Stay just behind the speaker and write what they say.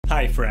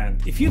Hi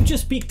friend, if you've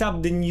just picked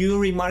up the new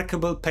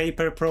reMarkable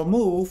Paper Pro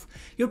Move,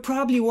 you're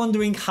probably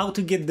wondering how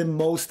to get the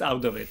most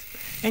out of it.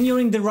 And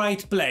you're in the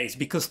right place,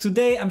 because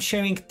today I'm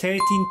sharing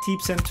 13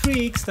 tips and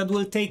tricks that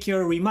will take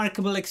your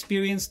reMarkable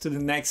experience to the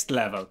next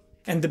level.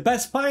 And the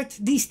best part,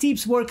 these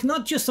tips work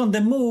not just on the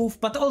Move,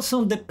 but also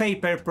on the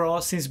Paper Pro,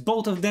 since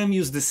both of them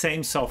use the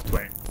same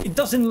software. It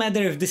doesn't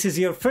matter if this is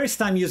your first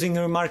time using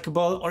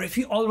reMarkable or if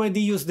you already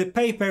use the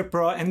Paper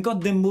Pro and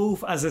got the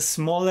Move as a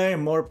smaller,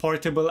 more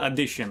portable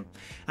addition.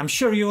 I'm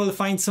sure you will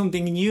find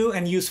something new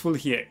and useful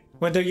here.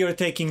 Whether you're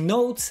taking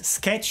notes,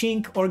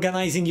 sketching,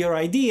 organizing your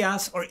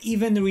ideas, or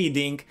even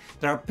reading,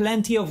 there are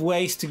plenty of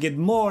ways to get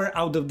more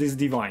out of this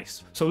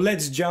device. So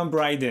let's jump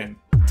right in.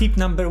 Tip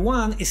number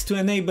 1 is to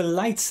enable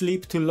light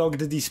sleep to lock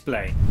the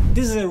display.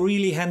 This is a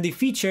really handy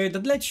feature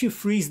that lets you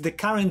freeze the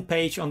current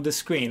page on the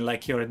screen,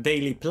 like your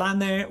daily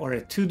planner or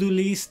a to-do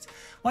list,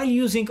 while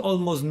using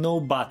almost no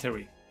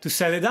battery. To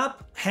set it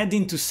up, head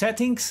into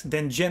Settings,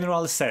 then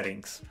General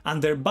Settings.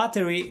 Under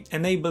Battery,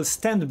 enable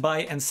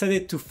Standby and set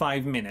it to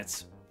 5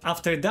 minutes.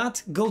 After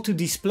that, go to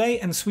Display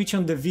and switch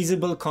on the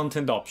Visible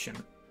Content option.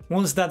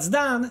 Once that's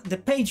done, the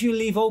page you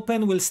leave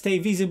open will stay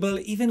visible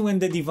even when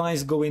the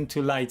device goes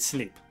into light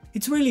sleep.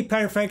 It's really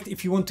perfect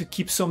if you want to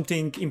keep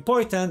something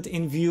important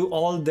in view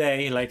all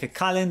day, like a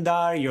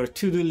calendar, your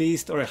to-do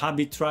list or a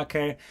habit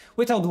tracker,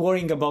 without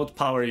worrying about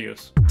power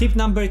use. Tip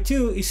number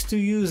 2 is to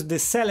use the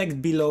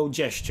Select Below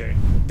gesture.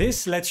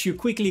 This lets you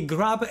quickly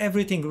grab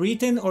everything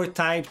written or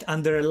typed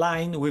under a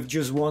line with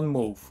just one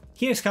move.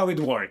 Here's how it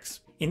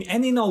works. In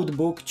any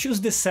notebook, choose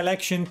the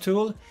Selection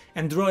tool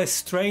and draw a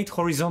straight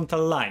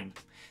horizontal line.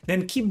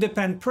 Then keep the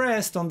pen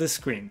pressed on the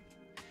screen.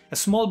 A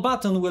small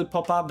button will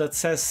pop up that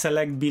says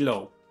Select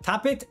Below.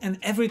 Tap it and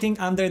everything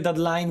under that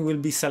line will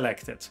be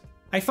selected.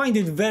 I find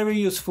it very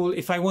useful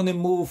if I want to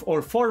move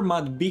or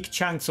format big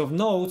chunks of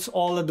notes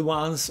all at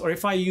once, or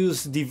if I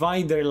use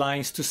divider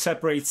lines to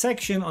separate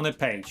sections on a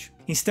page.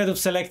 Instead of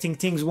selecting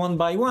things one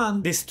by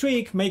one, this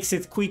trick makes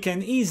it quick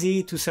and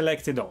easy to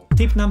select it all.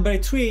 Tip number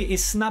 3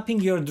 is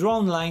snapping your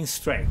drawn line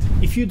straight.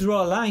 If you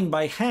draw a line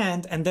by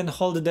hand and then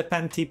hold the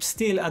pen tip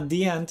still at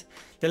the end,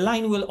 the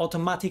line will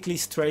automatically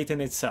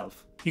straighten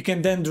itself. You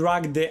can then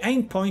drag the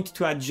aim point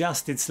to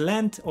adjust its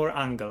length or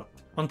angle.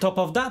 On top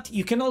of that,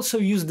 you can also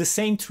use the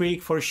same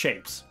trick for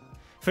shapes.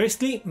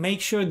 Firstly,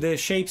 make sure the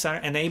shapes are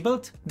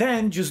enabled,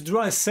 then just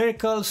draw a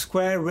circle,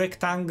 square,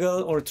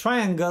 rectangle or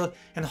triangle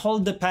and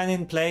hold the pen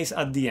in place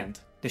at the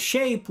end. The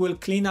shape will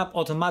clean up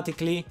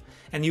automatically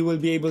and you will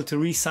be able to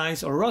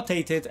resize or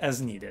rotate it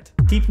as needed.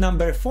 Tip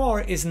number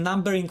 4 is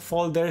numbering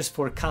folders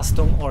for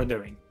custom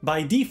ordering.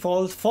 By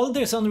default,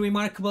 folders on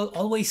reMarkable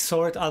always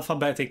sort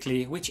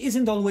alphabetically, which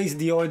isn't always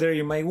the order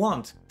you may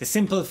want. The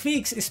simple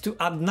fix is to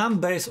add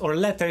numbers or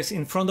letters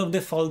in front of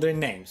the folder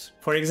names.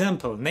 For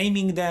example,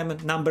 naming them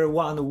number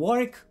 1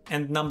 work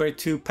and number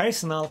 2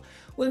 personal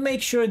will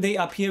make sure they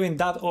appear in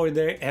that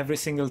order every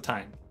single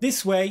time.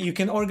 This way you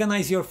can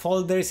organize your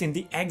folders in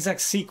the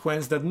exact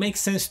sequence that makes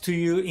sense to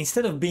you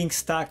instead of being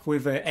stuck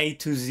with A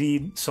to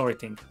Z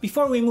sorting.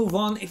 Before we move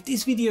on, if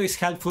this video is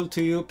helpful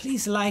to you,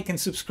 please like and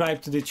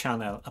subscribe to the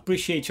channel.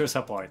 Appreciate your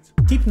support.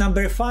 Tip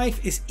number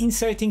 5 is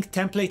inserting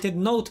templated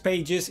note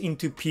pages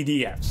into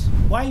PDFs.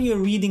 While you're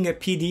reading a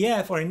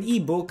PDF or an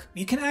ebook,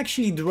 you can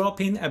actually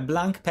drop in a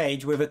blank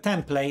page with a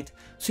template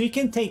so you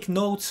can take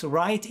notes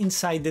right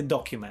inside the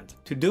document.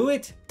 To do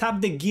it,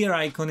 tap the gear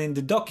icon in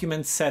the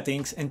document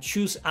settings and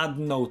choose Add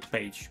Note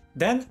Page.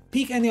 Then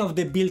pick any of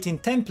the built-in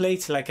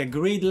templates like a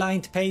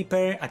grid-lined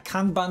paper, a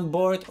Kanban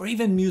board or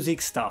even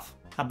music stuff.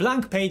 A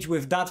blank page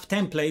with that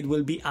template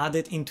will be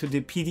added into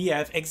the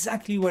PDF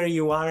exactly where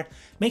you are,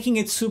 making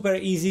it super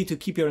easy to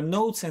keep your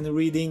notes and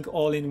reading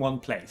all in one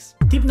place.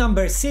 Tip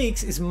number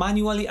 6 is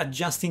manually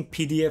adjusting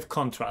PDF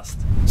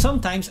contrast.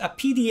 Sometimes a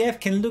PDF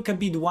can look a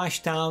bit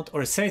washed out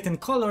or certain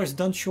colors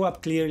don't show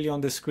up clearly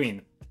on the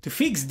screen. To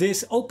fix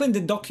this, open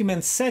the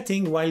document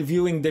setting while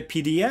viewing the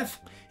PDF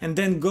and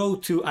then go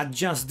to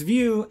Adjust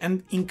View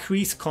and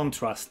Increase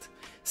Contrast.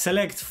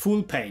 Select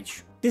Full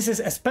Page. This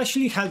is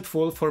especially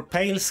helpful for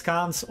pale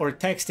scans or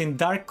text in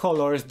dark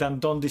colors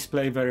that don't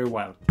display very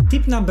well.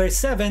 Tip number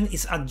 7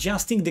 is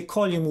adjusting the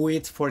column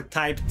width for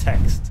typed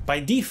text. By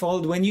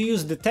default, when you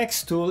use the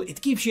text tool,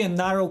 it gives you a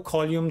narrow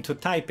column to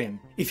type in.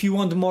 If you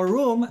want more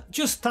room,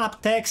 just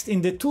tap text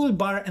in the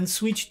toolbar and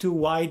switch to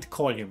wide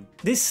column.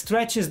 This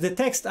stretches the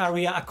text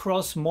area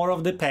across more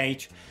of the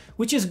page,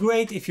 which is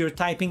great if you're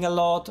typing a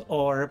lot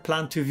or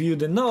plan to view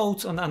the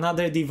notes on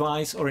another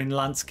device or in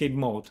landscape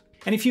mode.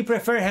 And if you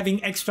prefer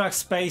having extra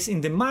space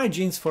in the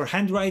margins for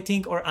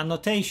handwriting or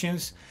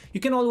annotations, you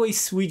can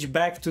always switch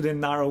back to the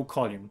narrow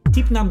column.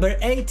 Tip number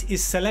 8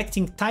 is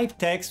selecting typed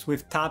text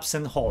with taps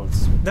and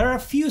holds. There are a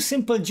few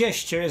simple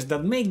gestures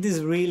that make this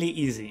really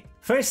easy.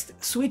 First,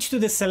 switch to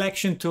the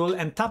Selection tool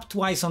and tap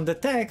twice on the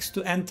text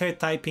to enter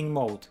typing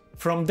mode.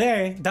 From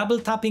there, double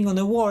tapping on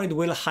a word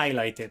will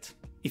highlight it.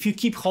 If you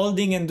keep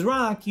holding and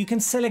drag, you can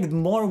select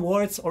more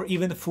words or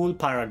even full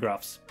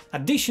paragraphs.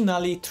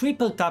 Additionally,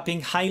 triple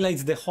tapping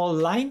highlights the whole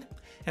line,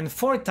 and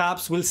 4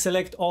 taps will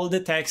select all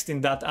the text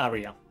in that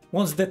area.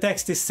 Once the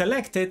text is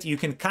selected, you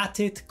can cut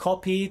it,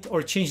 copy it,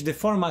 or change the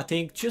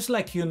formatting just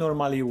like you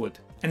normally would.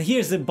 And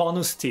here's a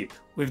bonus tip.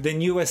 With the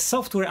newest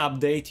software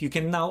update, you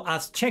can now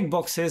add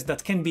checkboxes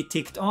that can be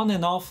ticked on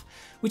and off,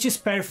 which is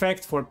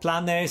perfect for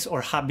planners or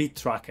habit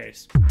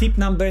trackers. Tip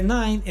number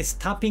 9 is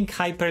tapping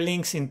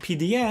hyperlinks in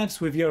PDFs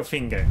with your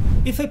finger.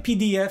 If a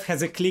PDF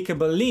has a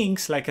clickable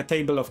links like a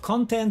table of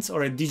contents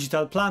or a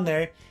digital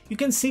planner, you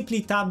can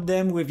simply tap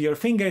them with your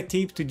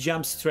fingertip to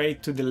jump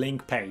straight to the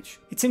link page.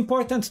 It's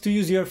important to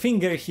use your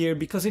finger here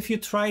because if you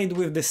try it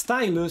with the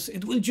stylus,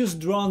 it will just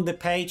draw on the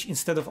page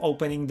instead of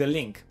opening the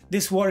link.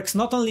 This works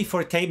not only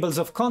for tables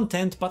of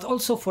content, but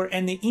also for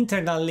any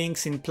internal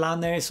links in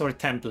planners or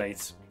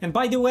templates. And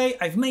by the way,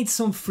 I've made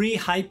some free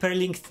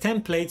hyperlinked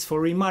templates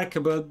for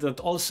reMarkable that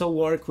also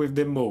work with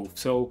the move.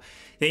 So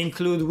they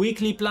include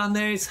weekly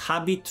planners,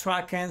 habit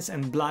trackers,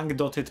 and blank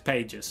dotted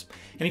pages.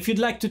 And if you'd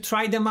like to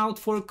try them out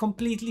for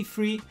completely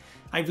free,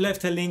 I've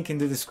left a link in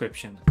the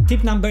description.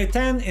 Tip number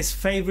 10 is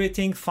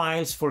favoriting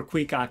files for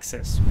quick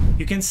access.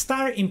 You can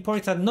start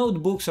imported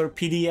notebooks or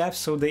PDFs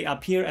so they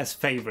appear as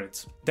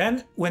favorites.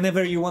 Then,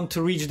 whenever you want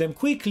to reach them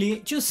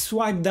quickly, just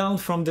swipe down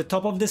from the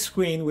top of the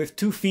screen with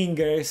 2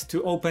 fingers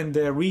to open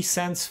the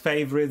Recent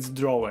Favorites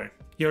drawer.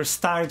 Your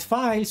starred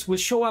files will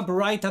show up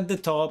right at the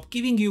top,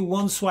 giving you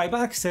one swipe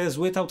access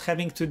without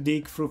having to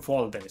dig through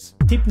folders.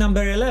 Tip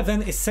number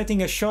 11 is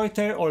setting a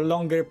shorter or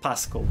longer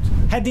passcode.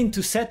 Head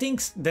into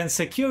Settings, then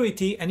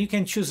Security, and you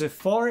can choose a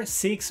 4,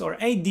 6 or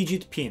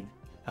 8-digit PIN.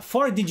 A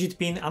 4-digit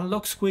PIN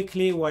unlocks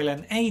quickly while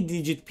an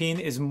 8-digit PIN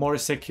is more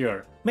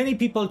secure. Many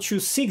people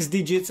choose 6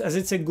 digits as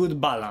it's a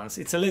good balance.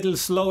 It's a little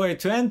slower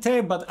to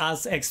enter but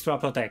adds extra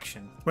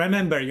protection.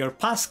 Remember, your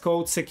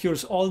passcode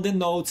secures all the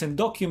notes and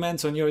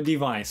documents on your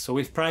device, so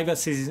if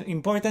privacy is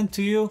important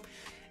to you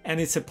and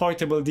it's a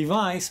portable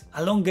device,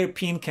 a longer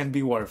PIN can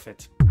be worth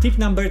it. Tip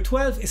number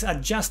 12 is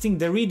adjusting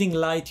the reading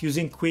light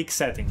using quick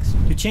settings.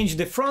 To change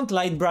the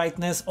Frontlight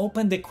brightness,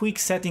 open the quick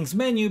settings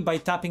menu by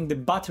tapping the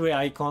battery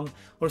icon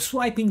or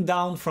swiping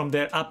down from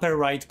the upper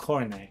right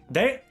corner.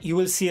 There you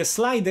will see a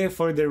slider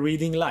for the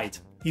reading light.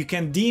 You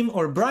can dim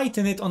or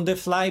brighten it on the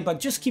fly,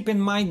 but just keep in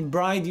mind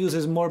bright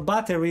uses more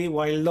battery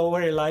while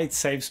lower light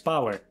saves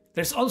power.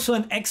 There's also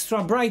an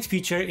extra bright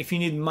feature if you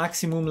need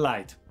maximum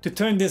light. To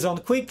turn this on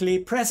quickly,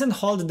 press and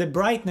hold the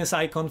brightness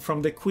icon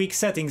from the quick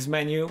settings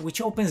menu,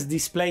 which opens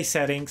display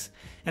settings,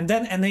 and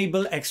then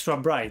enable extra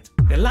bright.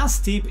 The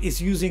last tip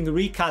is using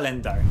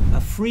ReCalendar,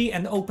 a free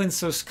and open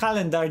source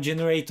calendar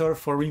generator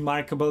for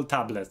reMarkable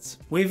tablets.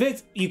 With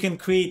it, you can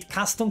create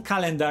custom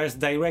calendars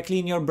directly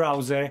in your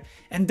browser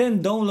and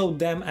then download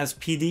them as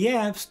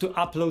PDFs to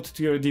upload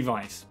to your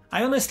device.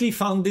 I honestly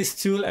found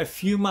this tool a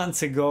few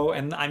months ago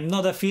and I'm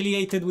not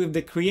affiliated with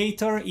the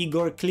creator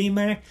Igor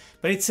Klimer,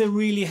 but it's a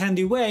really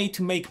handy way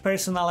to make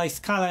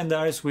personalized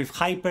calendars with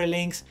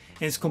hyperlinks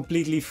and it's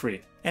completely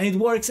free. And it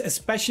works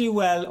especially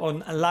well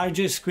on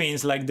larger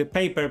screens like the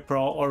Paper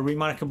Pro or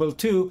reMarkable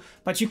 2,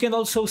 but you can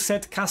also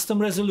set custom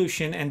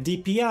resolution and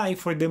DPI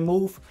for the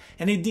move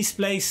and it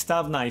displays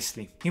stuff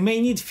nicely. You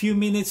may need few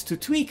minutes to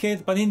tweak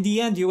it, but in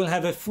the end you will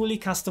have a fully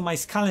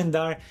customized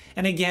calendar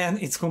and again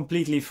it's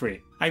completely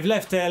free. I've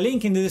left a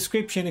link in the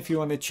description if you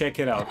want to check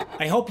it out.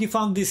 I hope you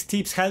found these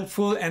tips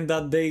helpful and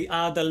that they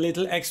add a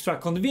little extra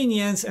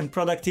convenience and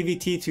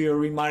productivity to your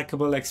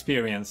reMarkable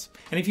experience.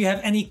 And if you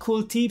have any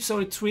cool tips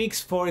or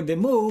tricks for the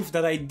move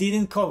that I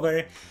didn't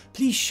cover,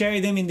 please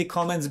share them in the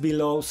comments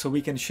below so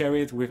we can share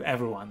it with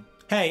everyone.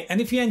 Hey,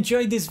 and if you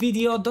enjoyed this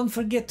video, don't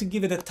forget to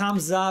give it a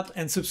thumbs up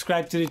and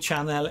subscribe to the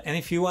channel. And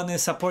if you want to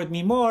support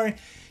me more,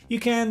 you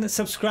can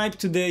subscribe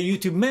to the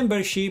YouTube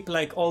membership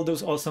like all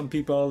those awesome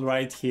people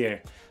right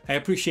here. I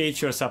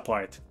appreciate your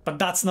support. But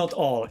that's not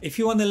all. If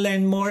you want to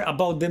learn more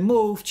about the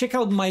move, check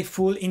out my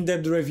full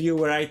in-depth review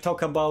where I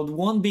talk about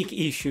one big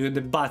issue, the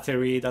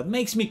battery, that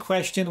makes me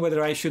question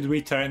whether I should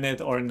return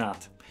it or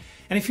not.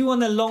 And if you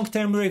want a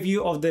long-term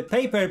review of the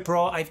Paper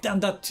Pro, I've done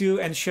that too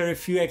and share a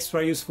few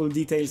extra useful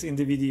details in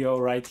the video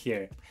right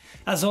here.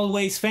 As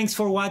always, thanks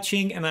for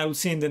watching and I will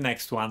see you in the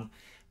next one.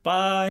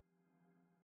 Bye!